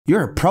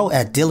You're a pro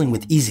at dealing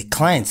with easy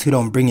clients who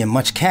don't bring in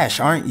much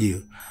cash, aren't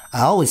you?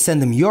 I always send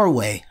them your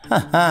way,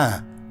 haha.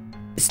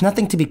 It's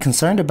nothing to be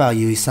concerned about,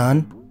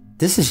 Yui-san.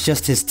 This is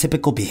just his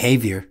typical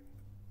behavior.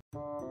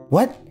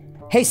 What?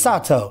 Hey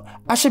Sato,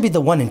 I should be the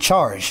one in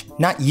charge,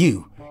 not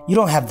you. You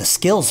don't have the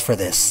skills for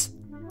this.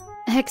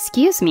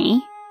 Excuse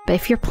me, but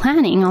if you're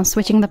planning on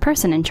switching the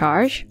person in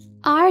charge,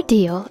 our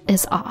deal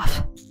is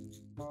off.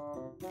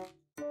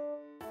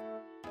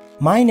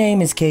 My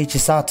name is Keiichi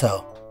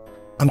Sato.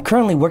 I'm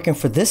currently working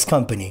for this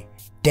company,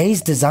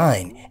 Days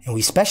Design, and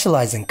we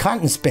specialize in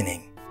cotton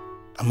spinning.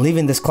 I'm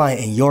leaving this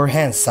client in your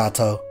hands,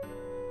 Sato.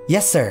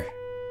 Yes, sir.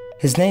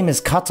 His name is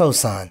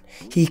Kato-san.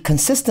 He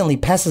consistently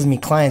passes me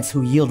clients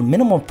who yield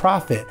minimal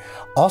profit,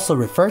 also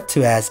referred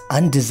to as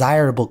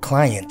undesirable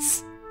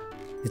clients.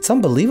 It's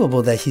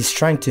unbelievable that he's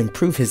trying to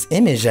improve his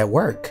image at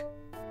work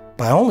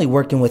by only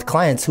working with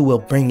clients who will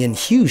bring in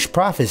huge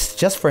profits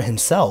just for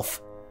himself.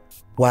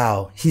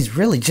 Wow, he's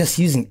really just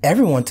using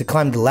everyone to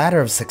climb the ladder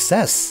of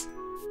success.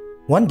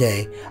 One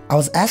day, I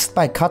was asked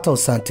by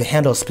Kato-san to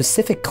handle a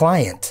specific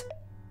client.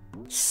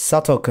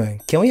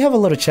 Sato-kun, can we have a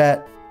little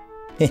chat?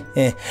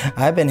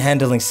 I've been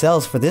handling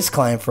sales for this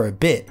client for a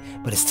bit,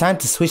 but it's time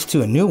to switch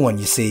to a new one,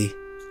 you see.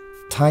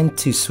 Time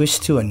to switch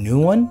to a new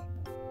one?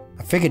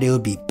 I figured it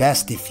would be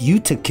best if you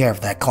took care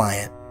of that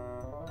client.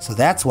 So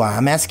that's why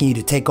I'm asking you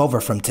to take over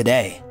from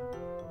today.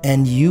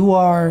 And you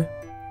are?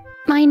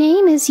 My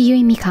name is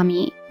Yui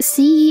Mikami,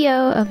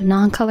 CEO of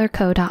Noncolor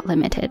Co.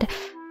 Limited.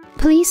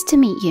 Pleased to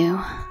meet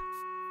you.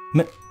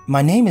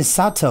 My name is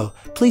Sato.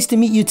 Pleased to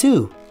meet you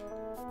too.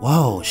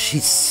 Whoa,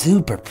 she's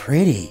super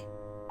pretty.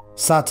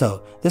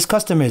 Sato, this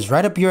customer is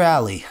right up your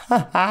alley.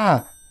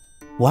 Haha.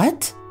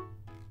 What?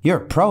 You're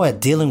a pro at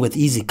dealing with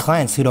easy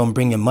clients who don't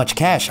bring in much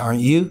cash,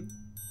 aren't you?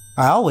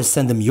 I always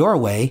send them your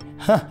way.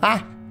 Haha.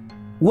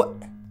 What?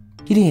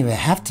 You didn't even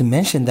have to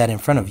mention that in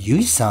front of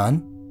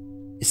Yui-san.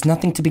 It's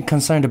nothing to be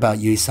concerned about,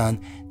 Yui-san.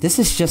 This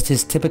is just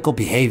his typical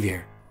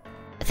behavior.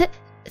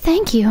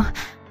 Thank you.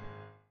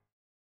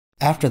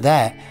 After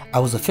that, I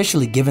was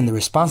officially given the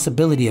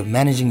responsibility of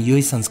managing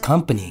Yui-san's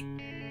company.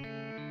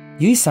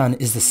 Yui-san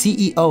is the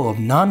CEO of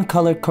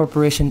Noncolor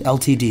Corporation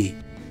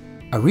Ltd.,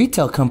 a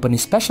retail company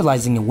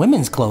specializing in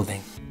women's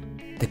clothing.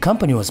 The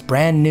company was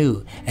brand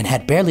new and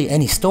had barely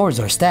any stores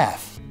or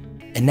staff.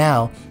 And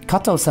now,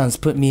 Kato-san's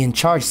put me in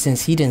charge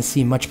since he didn't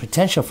see much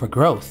potential for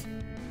growth.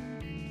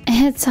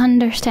 It's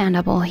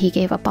understandable he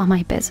gave up on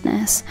my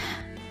business.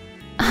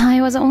 I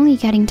was only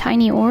getting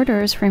tiny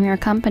orders from your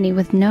company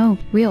with no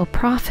real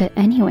profit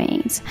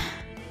anyways.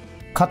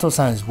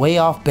 Kato-san is way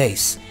off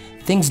base.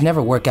 Things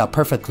never work out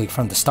perfectly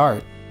from the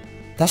start.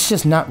 That's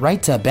just not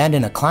right to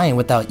abandon a client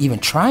without even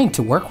trying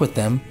to work with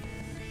them.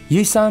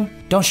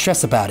 Yui-san, don't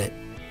stress about it.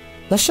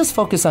 Let's just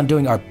focus on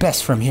doing our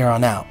best from here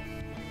on out.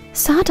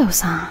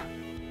 Sato-san.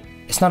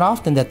 It's not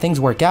often that things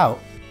work out,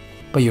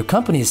 but your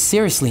company is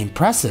seriously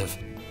impressive.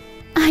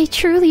 I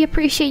truly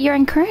appreciate your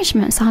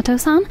encouragement,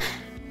 Sato-san.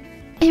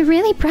 It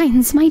really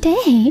brightens my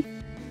day.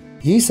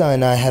 Yui-san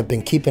and I have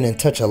been keeping in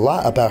touch a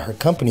lot about her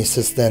company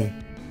since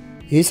then.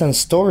 Yui-san's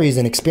stories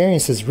and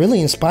experiences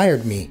really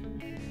inspired me,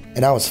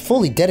 and I was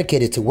fully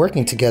dedicated to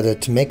working together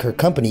to make her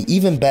company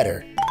even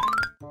better.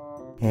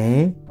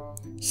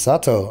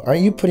 Sato,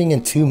 aren't you putting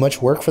in too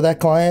much work for that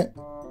client?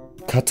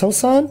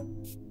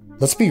 Kato-san?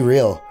 Let's be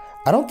real,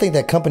 I don't think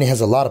that company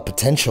has a lot of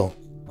potential.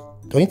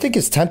 Don't you think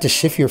it's time to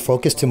shift your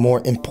focus to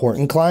more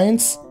important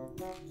clients?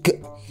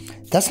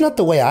 That's not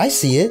the way I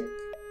see it.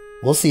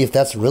 We'll see if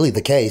that's really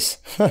the case.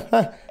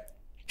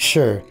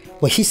 Sure,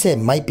 what he said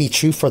might be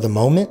true for the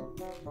moment.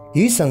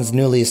 Yui-san's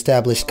newly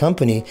established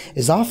company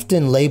is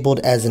often labeled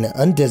as an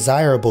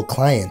undesirable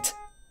client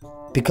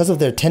because of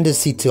their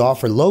tendency to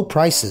offer low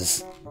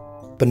prices.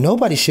 But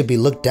nobody should be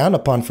looked down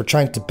upon for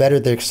trying to better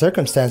their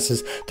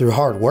circumstances through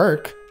hard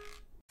work.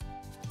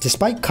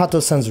 Despite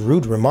Kato-san's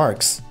rude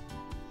remarks,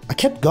 I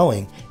kept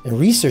going and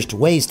researched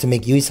ways to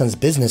make Yui-san's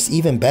business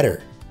even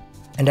better.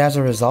 And as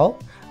a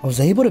result, I was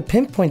able to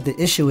pinpoint the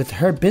issue with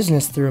her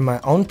business through my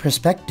own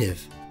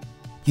perspective.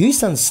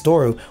 Yui-san's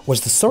store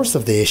was the source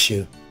of the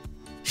issue.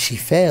 She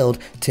failed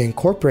to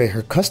incorporate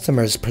her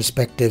customers'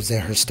 perspectives in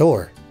her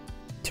store.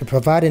 To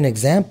provide an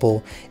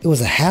example, it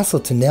was a hassle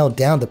to nail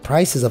down the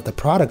prices of the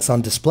products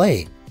on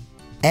display.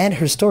 And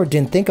her store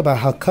didn't think about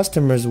how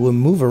customers would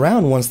move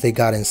around once they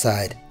got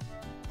inside.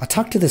 I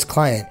talked to this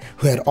client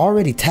who had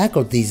already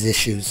tackled these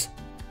issues,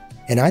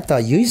 and I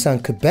thought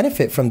Yui-san could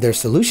benefit from their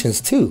solutions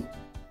too.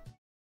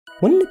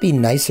 Wouldn't it be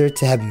nicer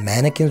to have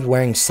mannequins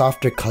wearing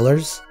softer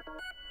colors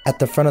at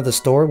the front of the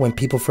store when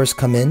people first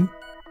come in?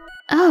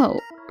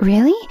 Oh,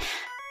 really?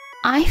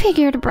 I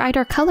figured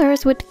brighter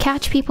colors would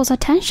catch people's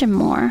attention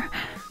more.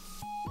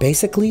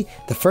 Basically,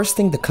 the first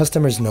thing the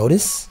customers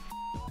notice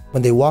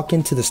when they walk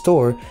into the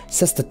store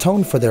sets the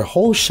tone for their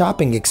whole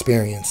shopping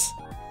experience.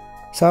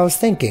 So I was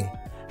thinking,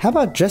 how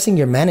about dressing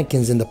your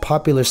mannequins in the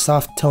popular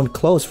soft-toned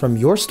clothes from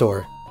your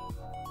store?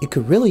 It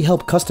could really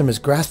help customers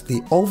grasp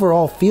the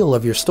overall feel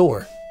of your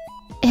store.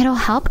 It'll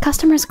help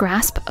customers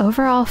grasp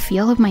overall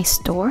feel of my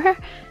store?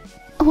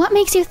 What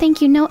makes you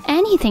think you know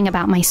anything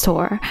about my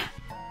store?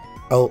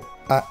 Oh,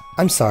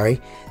 I'm sorry.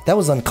 That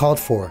was uncalled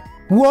for.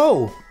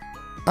 Whoa!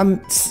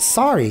 I'm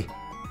sorry.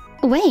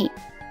 Wait,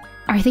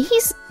 are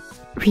these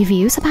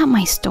reviews about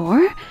my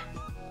store?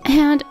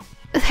 And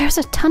there's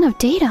a ton of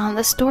data on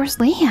the store's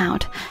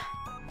layout.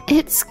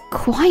 It's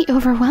quite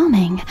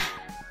overwhelming.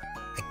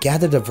 I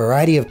gathered a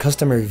variety of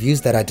customer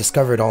reviews that I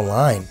discovered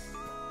online.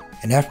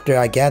 And after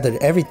I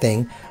gathered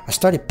everything, I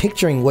started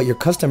picturing what your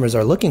customers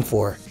are looking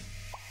for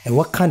and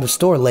what kind of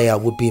store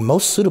layout would be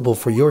most suitable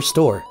for your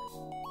store.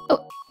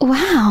 Oh,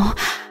 wow.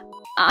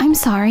 I'm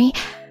sorry.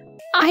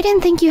 I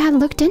didn't think you had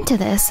looked into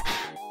this.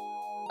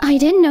 I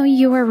didn't know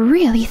you were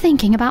really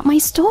thinking about my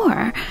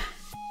store.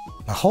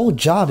 My whole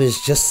job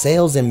is just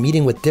sales and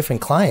meeting with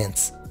different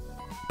clients.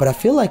 But I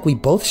feel like we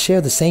both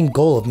share the same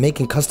goal of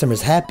making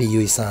customers happy,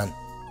 Yui-san.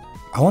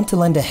 I want to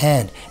lend a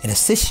hand and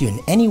assist you in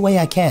any way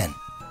I can.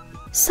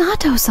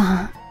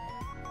 Sato-san,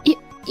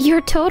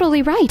 you're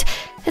totally right.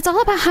 It's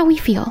all about how we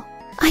feel.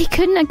 I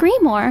couldn't agree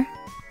more.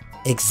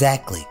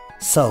 Exactly.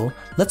 So,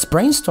 let's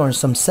brainstorm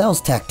some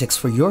sales tactics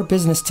for your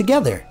business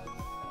together.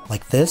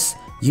 Like this,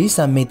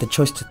 Yui-san made the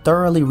choice to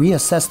thoroughly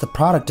reassess the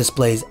product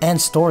displays and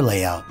store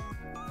layout,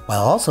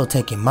 while also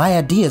taking my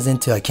ideas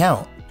into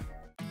account.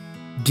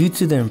 Due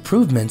to the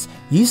improvements,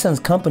 Yui-san's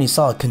company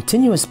saw a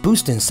continuous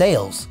boost in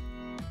sales,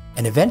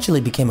 and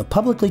eventually became a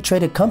publicly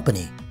traded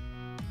company.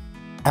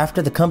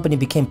 After the company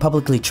became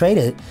publicly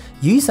traded,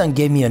 Yui-san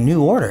gave me a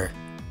new order.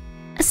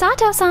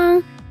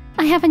 Sato-san,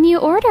 I have a new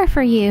order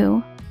for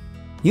you.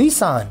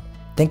 Yui-san,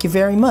 thank you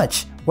very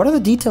much. What are the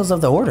details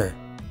of the order?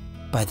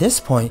 By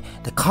this point,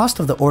 the cost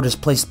of the orders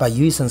placed by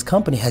Yui-san's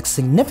company had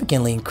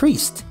significantly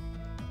increased.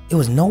 It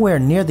was nowhere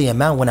near the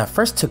amount when I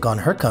first took on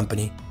her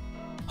company.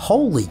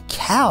 Holy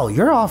cow,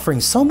 you're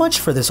offering so much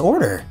for this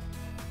order.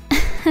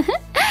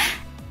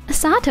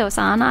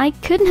 Sato-san, I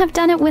couldn't have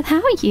done it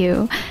without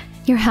you.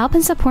 Your help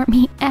and support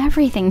mean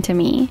everything to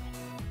me.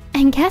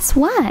 And guess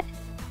what?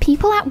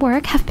 People at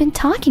work have been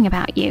talking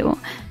about you.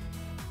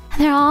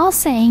 They're all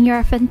saying you're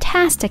a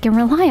fantastic and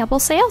reliable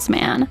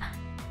salesman.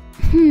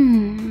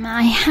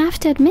 I have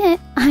to admit,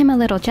 I'm a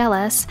little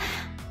jealous.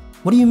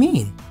 What do you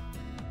mean?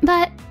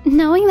 But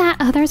knowing that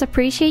others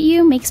appreciate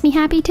you makes me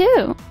happy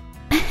too.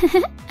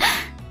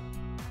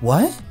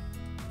 What?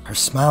 Her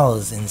smile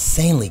is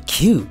insanely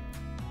cute.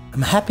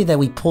 I'm happy that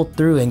we pulled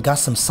through and got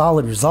some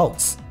solid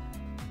results.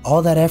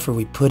 All that effort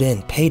we put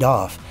in paid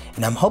off,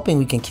 and I'm hoping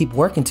we can keep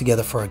working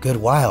together for a good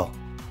while.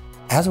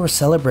 As we're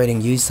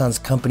celebrating Yui-san's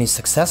company's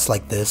success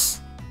like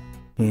this...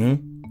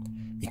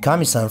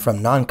 Mikami-san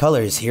from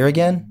Non-Color is here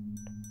again?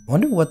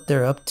 Wonder what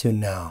they're up to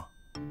now.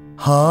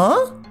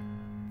 Huh?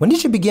 When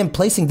did you begin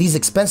placing these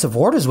expensive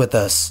orders with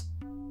us?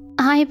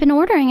 I've been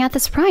ordering at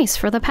this price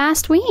for the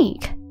past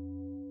week.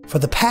 For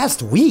the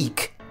past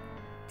week?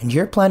 And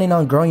you're planning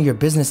on growing your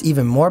business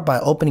even more by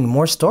opening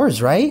more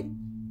stores, right?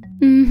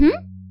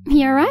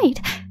 You're right.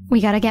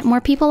 We gotta get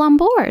more people on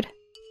board.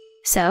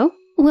 So,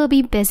 we'll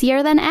be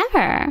busier than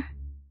ever.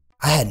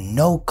 I had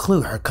no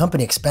clue her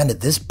company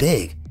expanded this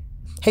big.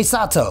 Hey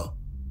Sato,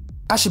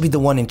 I should be the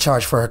one in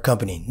charge for her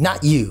company,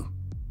 not you.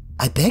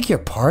 I beg your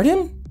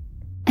pardon?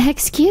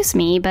 Excuse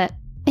me, but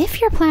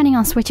if you're planning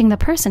on switching the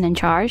person in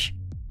charge,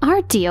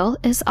 our deal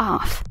is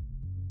off.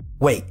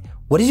 Wait,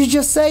 what did you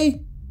just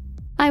say?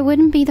 I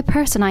wouldn't be the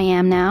person I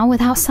am now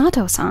without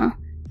Sato-san.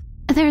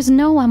 There's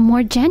no one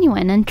more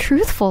genuine and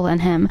truthful than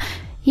him,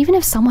 even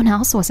if someone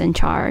else was in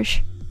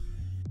charge.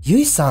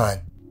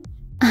 Yui-san.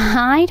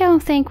 I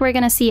don't think we're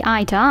gonna see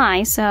eye to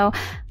eye, so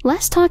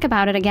let's talk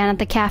about it again at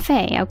the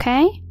cafe,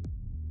 okay?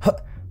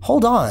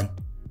 Hold on.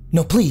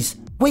 No, please.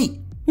 Wait,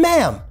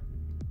 ma'am.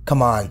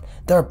 Come on,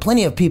 there are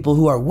plenty of people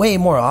who are way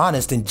more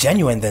honest and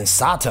genuine than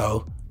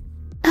Sato.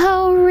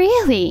 Oh,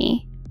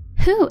 really?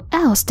 Who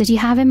else did you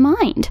have in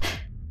mind?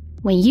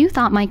 When you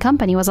thought my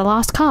company was a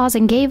lost cause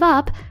and gave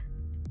up,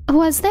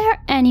 was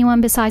there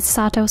anyone besides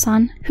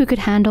Sato-san who could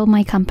handle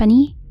my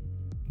company?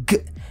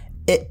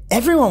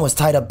 Everyone was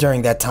tied up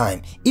during that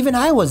time. Even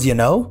I was, you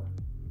know.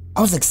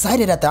 I was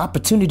excited at the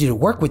opportunity to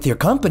work with your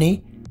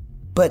company,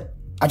 but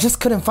I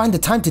just couldn't find the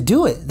time to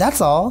do it,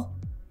 that's all.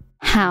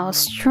 How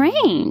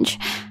strange.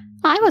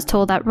 I was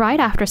told that right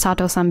after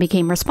Sato-san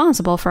became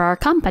responsible for our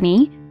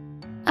company,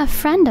 a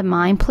friend of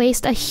mine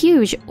placed a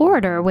huge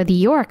order with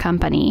your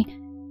company,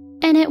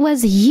 and it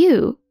was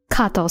you,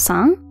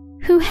 Kato-san,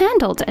 who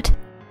handled it.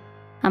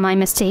 Am I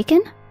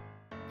mistaken?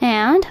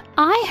 And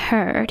I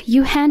heard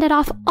you handed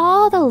off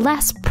all the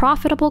less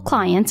profitable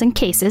clients and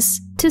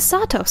cases to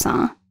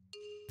Sato-san.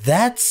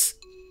 That's...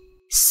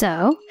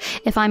 So,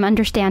 if I'm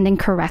understanding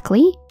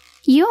correctly,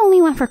 you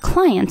only went for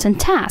clients and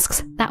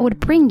tasks that would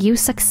bring you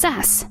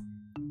success.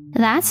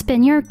 That's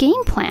been your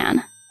game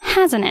plan,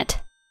 hasn't it?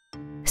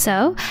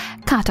 So,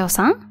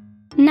 Kato-san,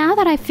 now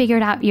that I've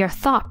figured out your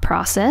thought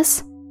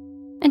process,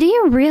 do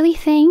you really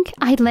think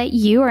I'd let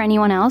you or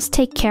anyone else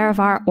take care of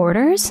our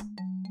orders?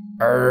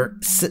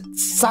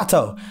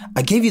 Sato,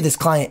 I gave you this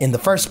client in the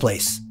first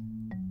place.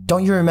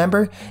 Don't you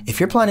remember?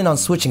 If you're planning on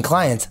switching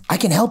clients, I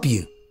can help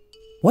you.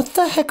 What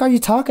the heck are you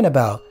talking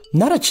about?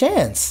 Not a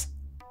chance.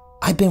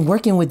 I've been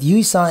working with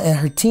Yui-san and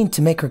her team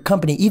to make her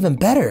company even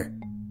better.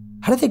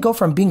 How did they go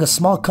from being a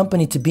small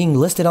company to being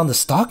listed on the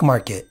stock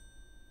market?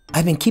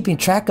 I've been keeping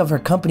track of her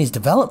company's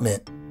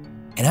development,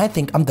 and I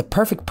think I'm the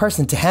perfect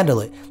person to handle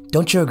it.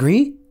 Don't you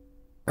agree?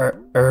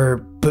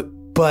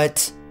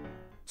 But...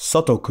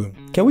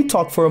 Sato-kun, can we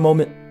talk for a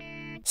moment?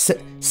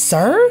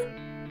 Sir?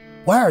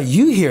 Why are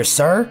you here,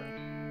 sir?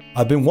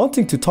 I've been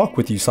wanting to talk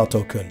with you,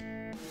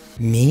 Sato-kun.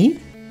 Me?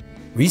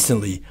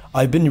 Recently,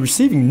 I've been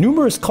receiving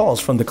numerous calls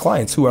from the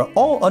clients who are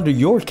all under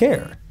your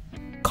care.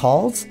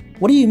 Calls?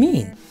 What do you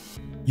mean?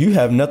 You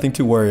have nothing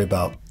to worry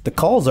about. The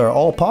calls are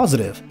all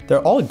positive.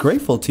 They're all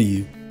grateful to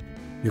you.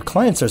 Your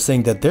clients are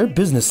saying that their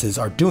businesses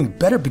are doing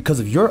better because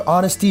of your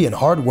honesty and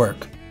hard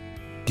work.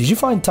 Did you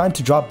find time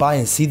to drop by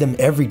and see them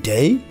every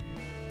day?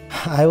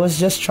 I was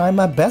just trying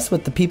my best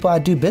with the people I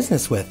do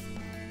business with.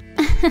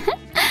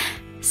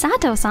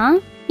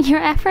 Sato-san, your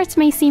efforts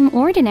may seem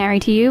ordinary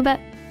to you, but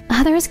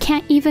others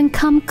can't even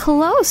come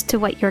close to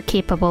what you're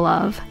capable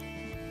of.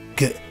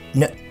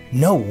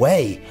 No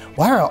way.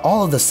 Why are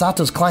all of the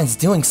Sato's clients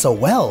doing so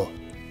well?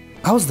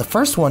 I was the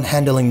first one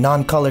handling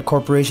Non-Color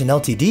Corporation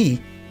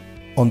Ltd.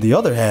 On the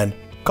other hand,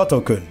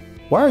 Kato-kun,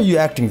 why are you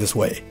acting this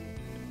way?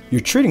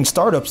 You're treating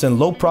startups and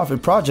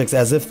low-profit projects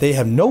as if they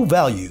have no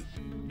value.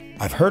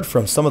 I've heard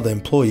from some of the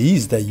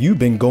employees that you've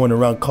been going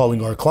around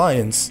calling our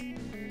clients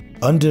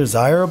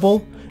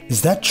undesirable.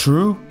 Is that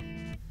true?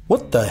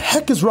 What the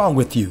heck is wrong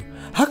with you?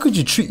 How could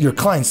you treat your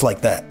clients like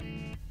that?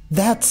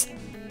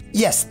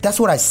 Yes, that's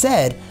what I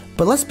said,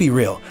 but let's be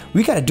real.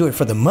 We gotta do it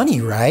for the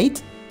money,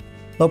 right?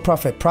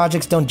 Low-profit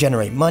projects don't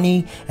generate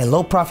money, and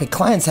low-profit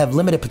clients have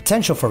limited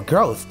potential for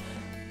growth.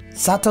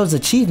 Sato's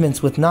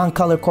achievements with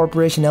Non-Color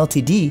Corporation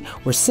Ltd.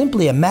 were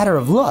simply a matter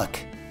of luck.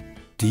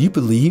 Do you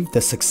believe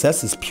that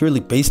success is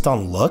purely based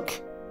on luck?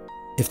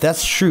 If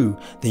that's true,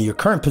 then your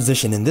current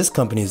position in this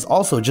company is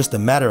also just a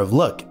matter of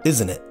luck,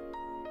 isn't it?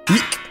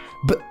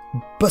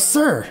 But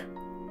sir...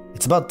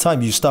 It's about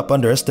time you stop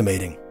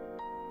underestimating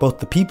both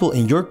the people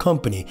in your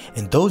company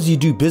and those you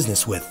do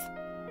business with.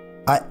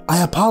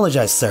 I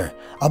apologize, sir.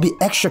 I'll be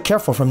extra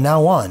careful from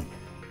now on.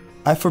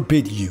 I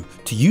forbid you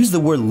to use the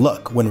word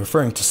luck when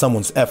referring to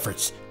someone's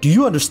efforts. Do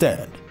you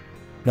understand?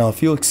 Now,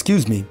 if you'll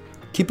excuse me,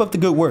 keep up the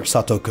good work,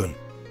 Sato-kun.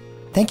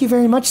 Thank you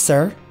very much,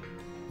 sir.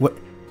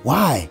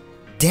 Why?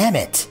 Damn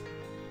it!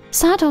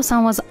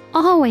 Sato-san was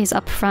always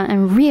upfront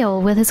and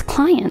real with his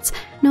clients,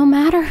 no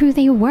matter who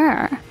they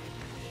were.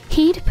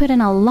 He'd put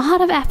in a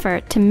lot of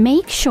effort to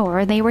make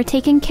sure they were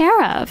taken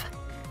care of.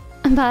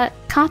 But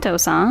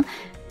Kato-san,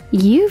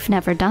 you've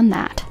never done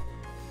that.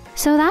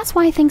 So that's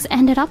why things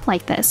ended up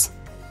like this,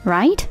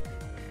 right?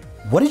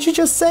 What did you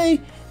just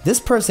say? This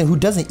person who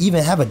doesn't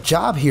even have a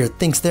job here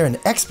thinks they're an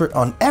expert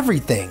on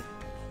everything.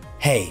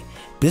 Hey,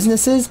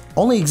 businesses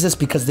only exist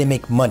because they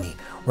make money.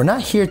 We're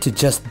not here to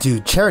just do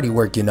charity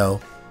work, you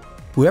know.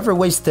 Whoever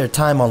wastes their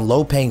time on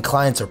low-paying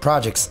clients or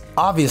projects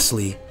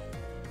obviously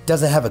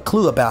doesn't have a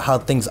clue about how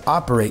things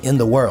operate in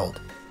the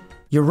world.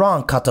 You're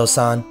wrong,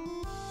 Kato-san.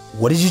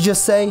 What did you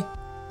just say?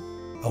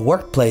 A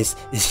workplace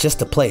is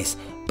just a place,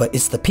 but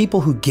it's the people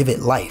who give it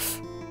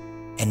life.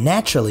 And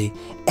naturally,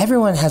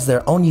 everyone has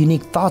their own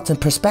unique thoughts and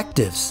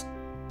perspectives.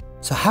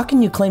 So how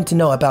can you claim to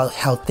know about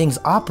how things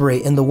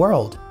operate in the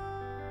world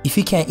if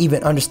you can't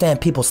even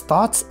understand people's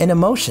thoughts and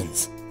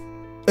emotions?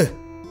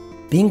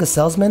 Being a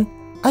salesman,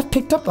 I've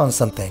picked up on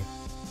something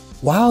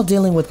while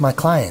dealing with my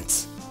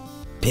clients.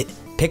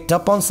 Picked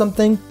up on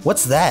something?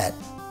 What's that?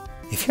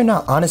 If you're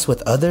not honest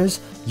with others,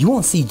 you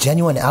won't see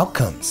genuine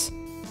outcomes.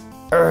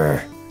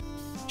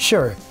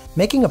 Sure,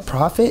 making a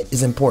profit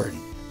is important,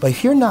 but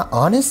if you're not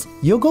honest,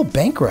 you'll go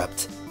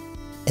bankrupt.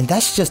 And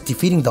that's just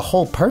defeating the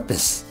whole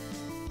purpose.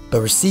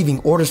 But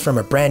receiving orders from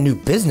a brand new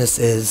business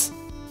is...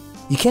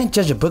 You can't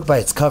judge a book by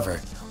its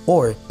cover,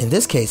 or, in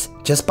this case,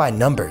 just by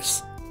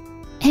numbers.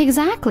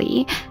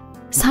 Exactly.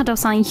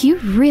 Sato-san, you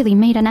really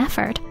made an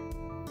effort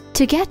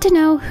to get to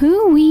know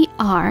who we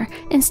are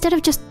instead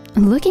of just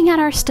looking at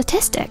our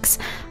statistics.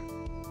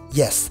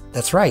 Yes,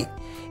 that's right.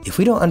 If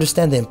we don't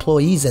understand the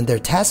employees and their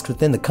tasks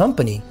within the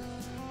company,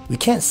 we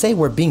can't say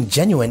we're being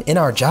genuine in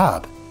our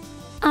job.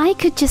 I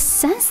could just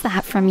sense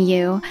that from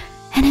you,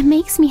 and it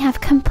makes me have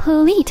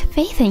complete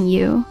faith in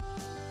you.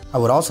 I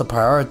would also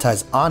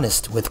prioritize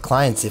honest with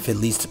clients if it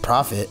leads to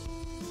profit.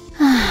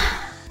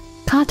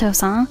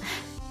 Kato-san,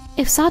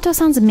 if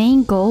Sato-san's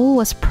main goal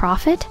was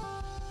profit,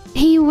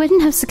 he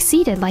wouldn't have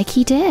succeeded like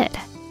he did.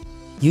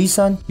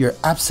 Yui-san, you're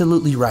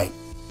absolutely right.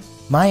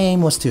 My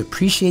aim was to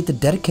appreciate the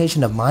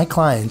dedication of my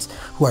clients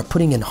who are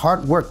putting in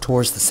hard work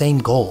towards the same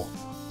goal.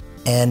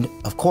 And,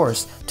 of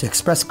course, to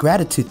express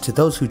gratitude to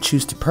those who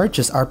choose to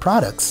purchase our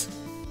products.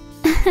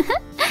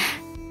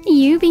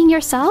 You being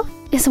yourself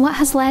is what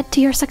has led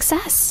to your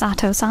success,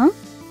 Sato-san.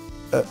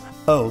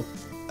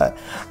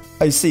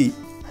 I see.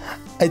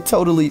 I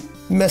totally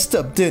messed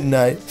up, didn't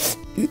I?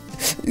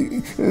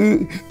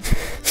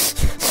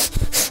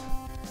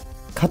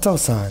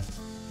 Kato-san.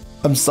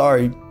 I'm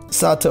sorry,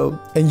 Sato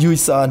and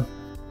Yui-san.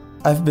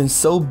 I've been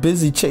so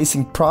busy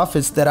chasing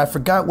profits that I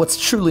forgot what's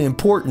truly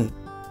important.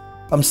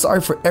 I'm sorry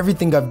for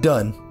everything I've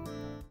done.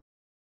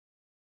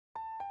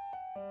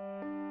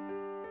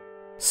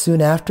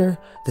 Soon after,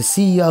 the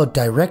CEO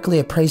directly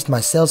appraised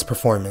my sales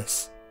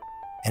performance,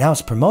 and I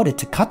was promoted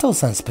to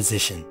Kato-san's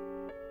position.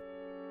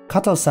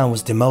 Kato-san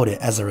was demoted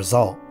as a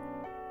result,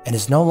 and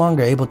is no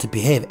longer able to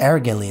behave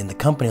arrogantly in the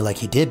company like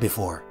he did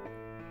before.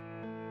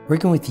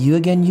 Working with you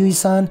again,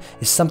 Yui-san,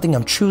 is something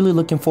I'm truly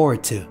looking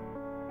forward to.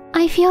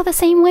 I feel the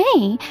same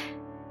way.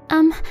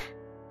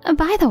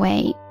 By the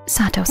way,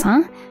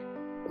 Sato-san,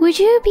 would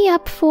you be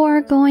up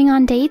for going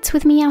on dates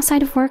with me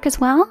outside of work as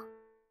well?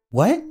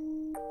 What?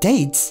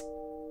 Dates?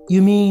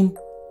 You mean...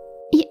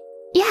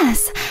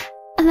 Yes,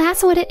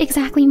 that's what it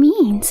exactly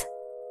means.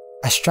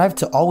 I strive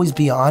to always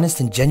be honest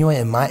and genuine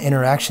in my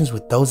interactions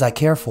with those I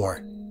care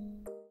for.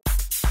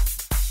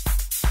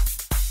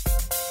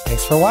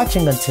 Thanks for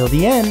watching until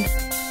the end.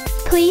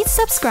 Please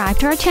subscribe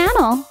to our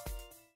channel.